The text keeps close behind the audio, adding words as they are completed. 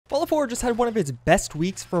Fallout 4 just had one of its best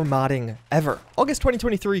weeks for modding ever. August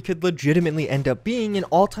 2023 could legitimately end up being an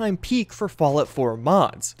all-time peak for Fallout 4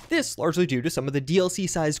 mods. This largely due to some of the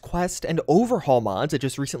DLC-sized quest and overhaul mods that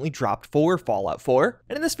just recently dropped for Fallout 4.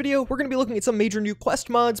 And in this video, we're going to be looking at some major new quest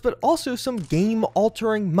mods, but also some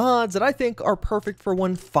game-altering mods that I think are perfect for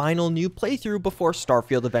one final new playthrough before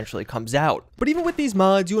Starfield eventually comes out. But even with these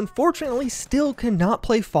mods, you unfortunately still cannot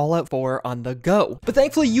play Fallout 4 on the go. But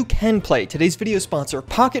thankfully, you can play today's video sponsor,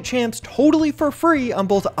 Pocket Champs, totally for free on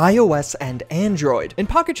both iOS and Android. In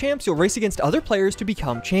Pocket Champs, you'll race against other players to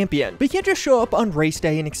become champion. But you can't just show up on race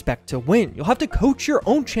day and expect to win. You'll have to coach your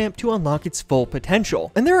own champ to unlock its full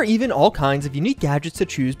potential. And there are even all kinds of unique gadgets to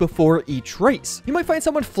choose before each race. You might find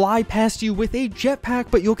someone fly past you with a jetpack,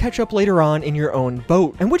 but you'll catch up later on in your own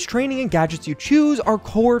boat. And which training and gadgets you choose are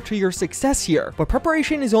core to your success here. But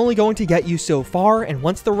preparation is only going to get you so far, and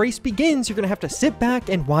once the race begins, you're going to have to sit back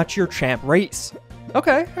and watch your champ race.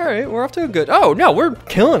 Okay, all right, we're off to a good... Oh, no, we're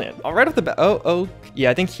killing it. All right off the bat. Oh, yeah,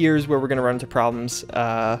 I think here's where we're going to run into problems.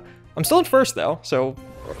 I'm still in first, though, so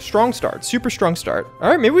strong start, super strong start. All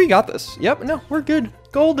right, maybe we got this. Yep, no, we're good.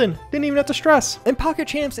 Golden. Didn't even have to stress. And Pocket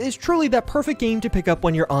Champs is truly that perfect game to pick up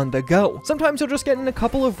when you're on the go. Sometimes you'll just get in a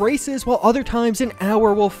couple of races, while other times an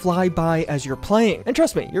hour will fly by as you're playing. And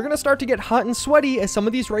trust me, you're gonna start to get hot and sweaty as some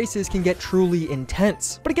of these races can get truly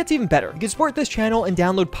intense. But it gets even better. You can support this channel and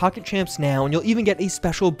download Pocket Champs now, and you'll even get a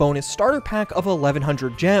special bonus starter pack of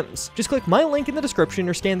 1100 gems. Just click my link in the description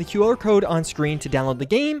or scan the QR code on screen to download the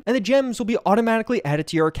game, and the gems will be automatically added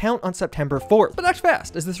to your account on September 4th. But act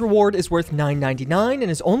fast, as this reward is worth $9.99 and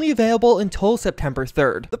is only available until September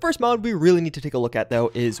 3rd. The first mod we really need to take a look at, though,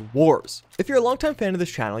 is Wars. If you're a longtime fan of this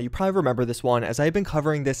channel, you probably remember this one, as I've been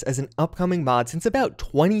covering this as an upcoming mod since about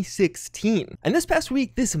 2016. And this past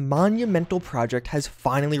week, this monumental project has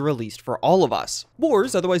finally released for all of us.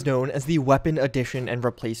 Wars, otherwise known as the Weapon Addition and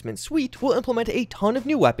Replacement Suite, will implement a ton of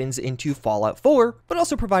new weapons into Fallout 4, but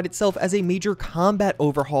also provide itself as a major combat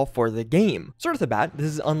overhaul for the game. So right off the bat, this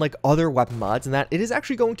is unlike other weapon mods in that it is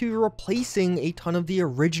actually going to be replacing a ton of the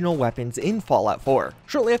original weapons in Fallout 4.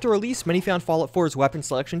 Shortly after release, many found Fallout 4's weapon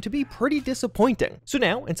selection to be pretty disappointing. So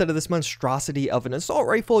now, instead of this monstrosity of an assault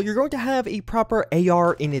rifle, you're going to have a proper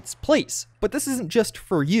AR in its place. But this isn't just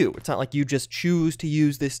for you. It's not like you just choose to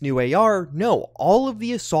use this new AR. No, all of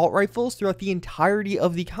the assault rifles throughout the entirety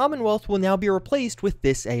of the Commonwealth will now be replaced with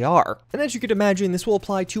this AR. And as you could imagine, this will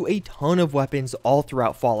apply to a ton of weapons all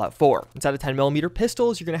throughout Fallout 4. Instead of 10mm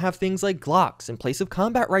pistols, you're going to have things like Glocks. In place of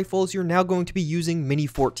combat rifles, you're now going to be using Mini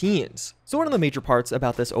 14s. So one of the major parts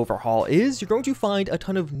about this overhaul is you're going to find a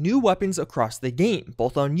ton of new weapons across the game,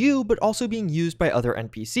 both on you, but also being used by other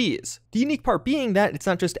NPCs. The unique part being that it's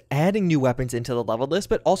not just adding new weapons into the level list,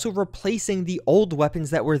 but also replacing the old weapons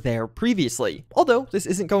that were there previously. Although this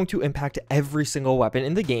isn't going to impact every single weapon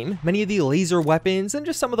in the game, many of the laser weapons and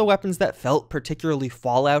just some of the weapons that felt particularly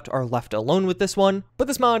Fallout are left alone with this one. But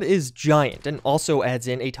this mod is giant and also adds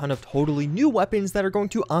in a ton of totally new weapons that are going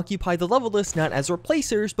to occupy the level list not as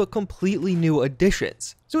replacers, but completely new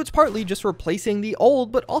additions. So it's partly just replacing the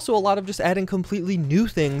old, but also a lot of just adding completely new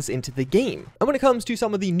things into the game. And when it comes to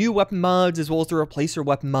some of the new weapon mods, as well as the replacer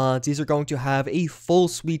weapon mods, these are going to have a full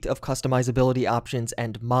suite of customizability options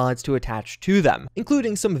and mods to attach to them,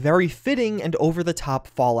 including some very fitting and over-the-top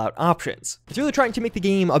Fallout options. It's really trying to make the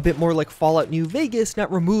game a bit more like Fallout New Vegas,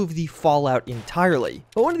 not remove the Fallout entirely.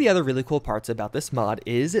 But one of the other really cool parts about this mod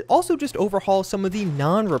is it also just overhauls some of the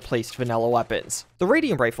non-replaced vanilla weapons. The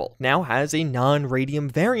Radium Rifle now has a non-radium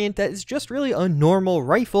variant that is just really a normal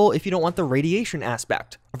rifle if you don't want the radiation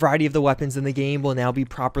aspect. A variety of the weapons in the game will now be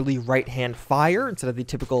properly right-hand fire instead of the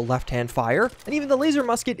typical left-hand fire, and even the laser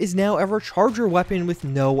musket is now a recharger weapon with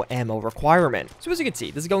no ammo requirement. So as you can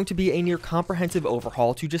see, this is going to be a near comprehensive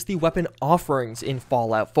overhaul to just the weapon offerings in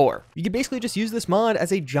Fallout 4. You can basically just use this mod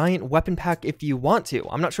as a giant weapon pack if you want to.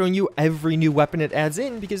 I'm not showing you every new weapon it adds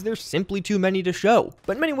in because there's simply too many to show.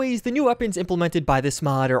 But in many ways, the new weapons implemented by this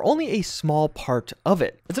mod are only a small part of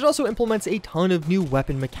it, as it also implements a ton of new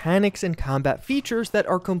weapon mechanics and combat features that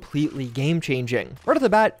are completely game-changing. Right off the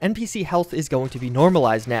bat, NPC health is going to be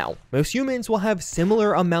normalized now. Most humans will have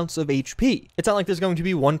similar amounts of HP. It's not like there's going to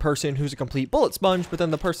be one person who's a complete bullet sponge, but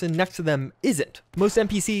then the person next to them isn't. Most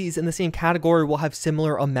NPCs in the same category will have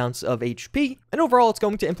similar amounts of HP, and overall it's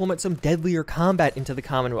going to implement some deadlier combat into the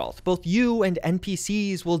Commonwealth. Both you and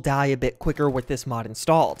NPCs will die a bit quicker with this mod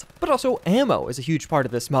installed. But also, ammo is a huge part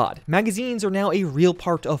of this mod. Magazines are now a real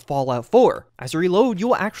part of Fallout 4. As you reload, you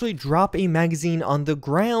will actually drop a magazine on the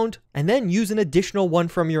ground and then use an additional one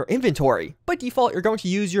from your inventory. By default, you're going to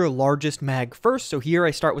use your largest mag first, so here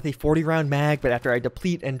I start with a 40 round mag, but after I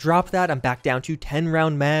deplete and drop that, I'm back down to 10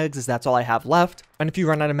 round mags as that's all I have left. And if you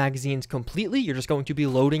run out of magazines completely, you're just going to be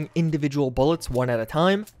loading individual bullets one at a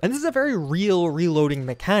time. And this is a very real reloading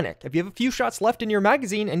mechanic. If you have a few shots left in your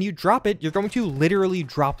magazine and you drop it, you're going to literally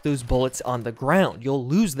drop those bullets on the ground. You'll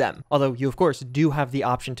lose them, although you of course do have the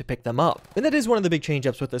option to pick them up. And that is one of the big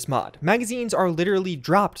change-ups with this mod. Magazines are literally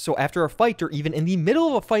dropped, so after a fight or even in the middle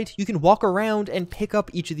of a fight, you can walk around and pick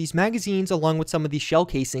up each of these magazines along with some of the shell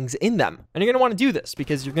casings in them. And you're going to want to do this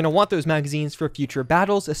because you're going to want those magazines for future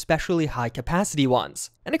battles, especially high capacity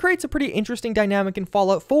ones. And it creates a pretty interesting dynamic in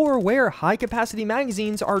Fallout 4 where high capacity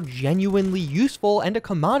magazines are genuinely useful and a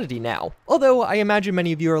commodity now. Although I imagine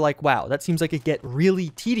many of you are like, wow, that seems like it get really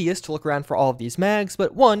tedious to look around for all of these mags,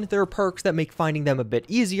 but one, there are perks that make finding them a bit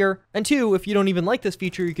easier, and two, if you don't even like this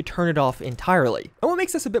feature, you could turn it off entirely. And what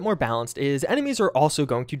makes this a bit more balanced is enemies are also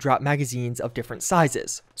going to drop magazines of different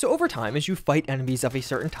sizes. So over time, as you fight enemies of a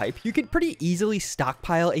certain type, you could pretty easily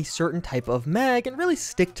stockpile a certain type of mag and really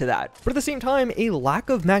stick to that. But at the same time, a lack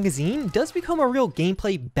of magazine does become a real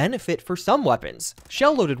gameplay benefit for some weapons.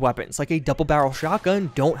 Shell-loaded weapons like a double-barrel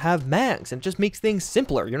shotgun don't have mags, and it just makes things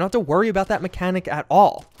simpler. You don't have to worry about that mechanic at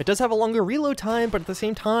all. It does have a longer reload time, but at the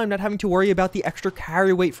same time, not having to worry about the extra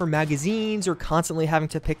carry weight for magazines or constantly having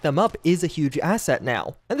to pick them up is a huge asset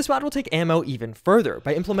now. And this mod will take ammo even further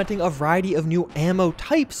by implementing a variety of new ammo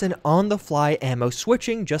types and on-the-fly ammo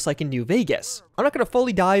switching, just like in New Vegas. I'm not going to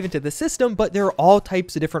fully dive into the system, but there are all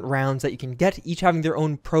types of different rounds that you can get, each having their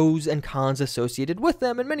own pros and cons associated with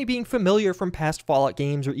them, and many being familiar from past Fallout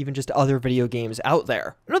games or even just other video games out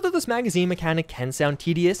there. And although this magazine mechanic can sound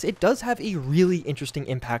tedious, it does have a really interesting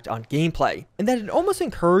impact on gameplay, in that it almost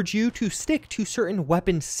encourages you to stick to certain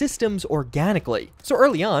weapon systems organically. So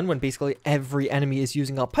early on, when basically every enemy is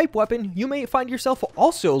using a pipe weapon, you may find yourself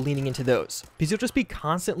also leaning into those, because you'll just be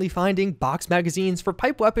constantly finding box magazines for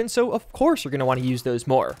pipe weapons, so of course you're going to want to use those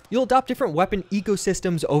more. You'll adopt different weapon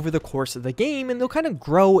ecosystems over the course of the game, and they'll kind of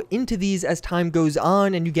grow into these as time goes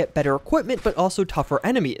on and you get better equipment, but also tougher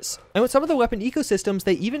enemies. And with some of the weapon ecosystems,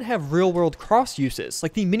 they even have real-world cross uses,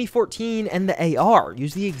 like the Mini 14 and the AR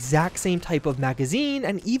use the exact same type of magazine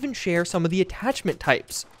and even share some of the attachment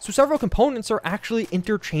types. So several components are actually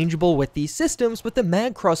interchangeable with these systems, but the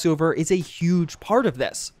mag crossover is a huge part of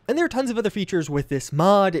this. And there are tons of other features with this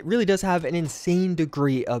mod. It really does have an insane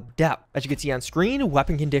degree of depth. As you can see on screen,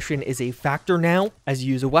 weapon condition is a factor now. As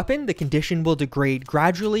you use a weapon, the condition will degrade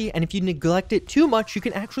gradually, and if you neglect it too much, you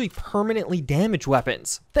can actually permanently damage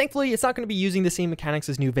weapons. Thankfully, it's not going to be using the same mechanics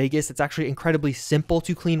as New Vegas. It's actually incredibly simple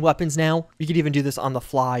to clean weapons now. You can even do this on the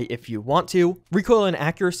fly if you want to. Recoil and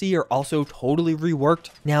accuracy are also totally reworked.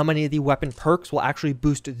 Now many of the weapon perks will actually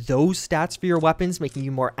boost those stats for your weapons, making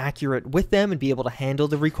you more accurate with them and be able to handle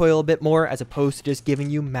the recoil a bit more, as opposed to just giving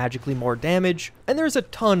you magically more damage. And there's a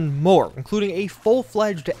ton more, including a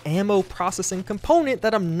full-fledged ammo processing component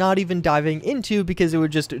that I'm not even diving into because it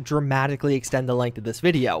would just dramatically extend the length of this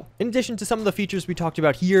video. In addition to some of the features we talked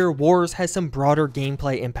about here, Wars has some broader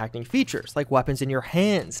gameplay impacting features, like weapons in your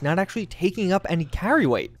hands not actually taking up any carry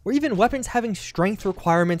weight, or even weapons having strength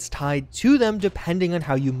requirements tied to them depending on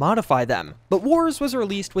how you modify them. But Wars was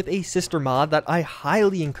released with a sister mod that I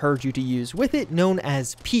highly encourage you to use with it, known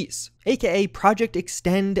as Peace, aka Project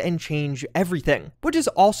Extend and Change Everything, which is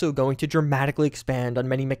also going to dramatically expand on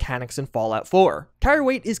many mechanics in Fallout 4. Carry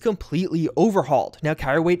weight is completely overhauled. Now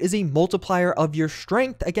carry weight is a multiplier of your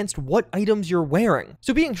strength against what items you're wearing.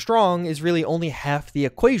 So being strong is really only half the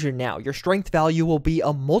equation now. Your strength value will be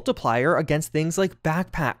a multiplier against things like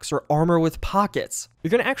backpacks or armor with pockets. You're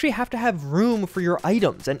going to actually have to have room for your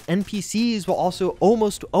items, and NPCs will also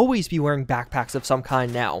almost always be wearing backpacks of some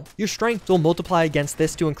kind now. Your strength will multiply against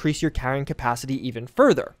this to increase your carrying capacity even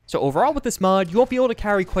further. So overall with this mod, you won't be able to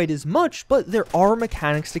carry quite as much, but there are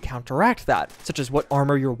mechanics to counteract that, such as what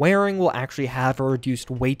armor you're wearing will actually have a reduced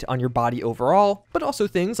weight on your body overall, but also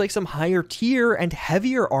things like some higher tier and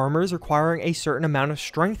heavier armors requiring a certain amount of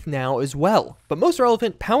strength now as well. But most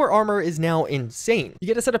relevant, power armor is now insane. You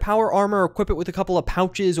get a set of power armor, equip it with a couple of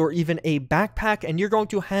pouches or even a backpack, and you're going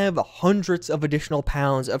to have hundreds of additional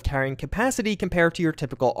pounds of carrying capacity compared to your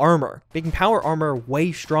typical armor, making power armor way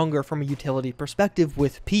stronger from a utility perspective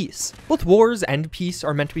with Peace. Both Wars and Peace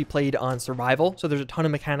are meant to be played on survival, so there's a ton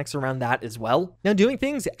of mechanics around that as well. Now doing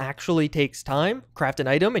things actually takes time. Craft an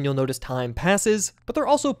item and you'll notice time passes, but there are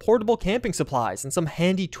also portable camping supplies and some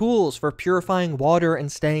handy tools for purifying water and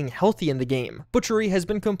staying healthy in the game. Butchery has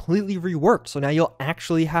been completely reworked, so now you'll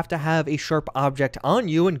actually have to have a sharp object on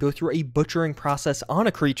you and go through a butchering process on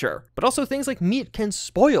a creature. But also things like meat can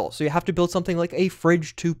spoil, so you have to build something like a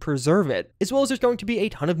fridge to preserve it. As well as there's going to be a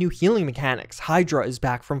ton of new healing mechanics. Hydra is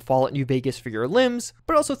back from Fallout New Vegas for your limbs,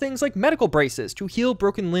 but also things like medical braces to heal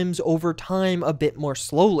broken limbs over time a bit more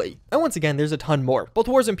slowly. And once again, there's a ton more. Both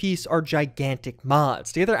Wars and Peace are gigantic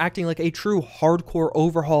mods, together acting like a true hardcore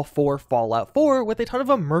overhaul for Fallout 4 with a ton of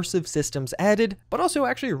immersive systems added, but also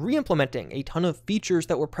actually re-implementing a ton of features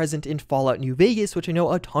that were present in Fallout New Vegas, which I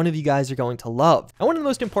know a ton of you guys are going to love. And one of the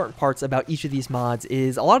most important parts about each of these mods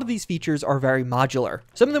is a lot of these features are very modular.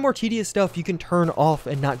 Some of the more tedious stuff you can turn off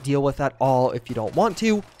and not deal with at all if you don't want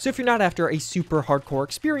to, so if you're not after a super hardcore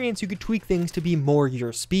experience, you could tweak things to be more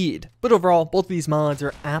your speed. But overall, both of these mods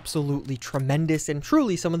are absolutely tremendous and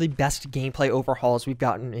truly some of the best gameplay overhauls we've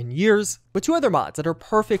gotten in years. But two other mods that are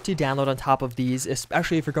perfect to download on top of these,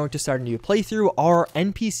 especially if you're going to start a new playthrough, are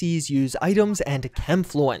NPCs Use Items and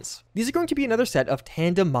Chemfluence. These are going to be another set of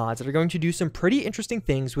tandem mods that are going to do some pretty interesting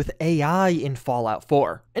things with AI in Fallout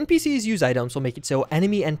 4. NPCs Use Items will make it so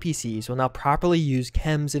enemy NPCs will now properly use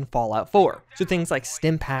chems in Fallout 4. So things like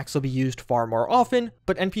stim packs will be used far more often,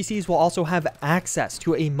 but NPCs will also have access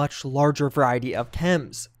to a much larger variety of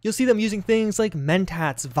chems. You'll see them using things like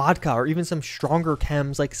Mentats, vodka, or even some stronger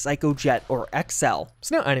chems like Psychojet or XL.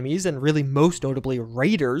 So now enemies, and really most notably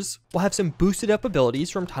raiders, will have some boosted up abilities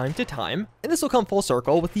from time to time, and this will come full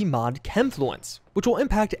circle with the mod Chemfluence, which will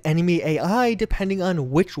impact enemy AI depending on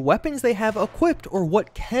which weapons they have equipped or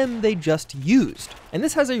what chem they just used. And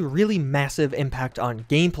this has a really massive impact on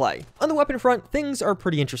gameplay. On the weapon front, things are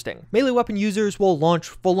pretty interesting. Melee weapon users will launch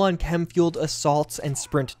full-on chem-fueled assaults and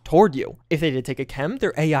sprint toward you. If they did take a chem,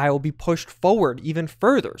 their AI will be pushed forward even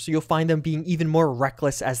further, so you'll find them being even more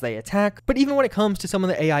reckless as they attack. But even when it comes to some of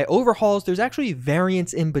the AI overhauls, there's actually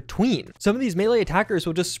variance in between. Some of these melee attackers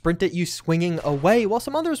will just sprint at you swinging away, while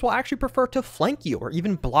some others will actually prefer to flank you or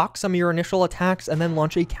even block some of your initial attacks and then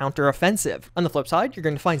launch a counter-offensive. On the flip side, you're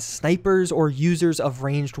going to find snipers or users of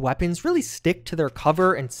ranged weapons really stick to their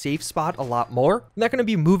cover and safe spot a lot more. They're not going to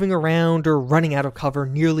be moving around or running out of cover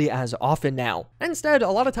nearly as often now. Instead, a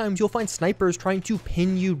lot of times you'll find snipers trying to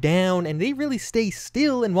pin you down, and they really stay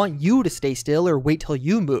still and want you to stay still or wait till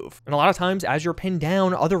you move. And a lot of times as you're pinned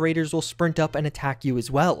down, other raiders will sprint up and attack you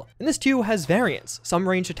as well. And this too has variance. Some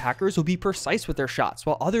ranged attackers will be precise with their shots,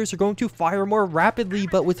 while others are going to fire more rapidly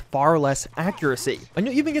but with far less accuracy. And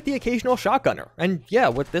you'll even get the occasional shotgunner. And yeah,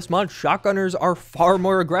 with this mod, shotgunners are far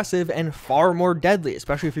more aggressive and far more deadly,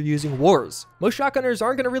 especially if you're using wars. Most shotgunners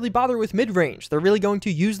aren't going to really bother with mid-range. They're really going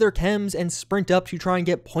to use their chems and sprint up to try and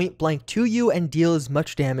get point blank to you and deal as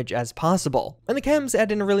much damage as possible. And the chems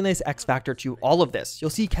add in a really nice X factor to all of this.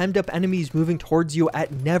 You'll see chemmed up enemies moving towards you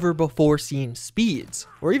at never before seen speeds.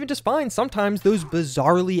 Or even just find sometimes those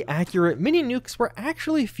bizarrely accurate mini nukes were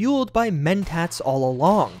actually fueled by Mentats all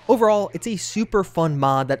along. Overall, it's a super fun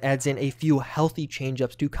mod that adds in a few healthy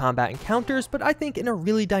change-ups to combat encounters, but I think in a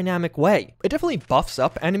really dynamic way. It definitely buffs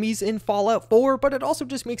up enemies in Fallout 4, but it also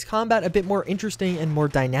just makes combat a bit more interesting and more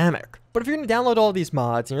dynamic. But if you're going to download all of these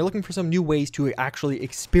mods and you're looking for some new ways to actually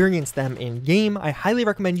experience them in game, I highly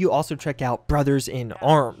recommend you also check out Brothers in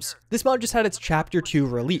Arms. This mod just had its Chapter 2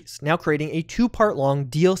 release, now creating a 2-part long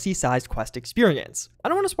DLC-sized quest experience. I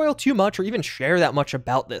don't want to spoil too much or even share that much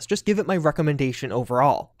about this, just give it my recommendation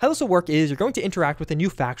overall. How this will work is you're going to interact with a new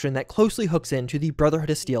faction that closely hooks into the Brotherhood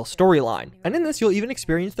of Steel storyline, and in this you'll even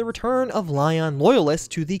experience the return of Lion loyalists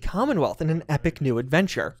to the Commonwealth in an epic new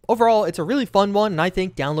adventure. Overall, it's a really fun one, and I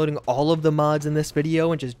think downloading all of the mods in this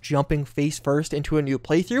video and just jumping face first into a new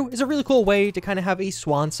playthrough is a really cool way to kind of have a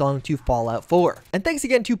swan song to Fallout 4. And thanks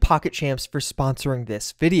again to Pocket Champs for sponsoring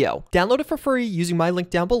this video. Download it for free using my link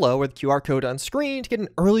down below or the QR code on screen to get an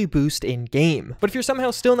early boost in game. But if you're somehow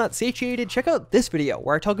still not satiated, check out this video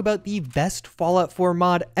where I talk about the best Fallout 4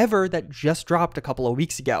 mod ever that just dropped a couple of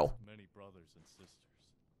weeks ago.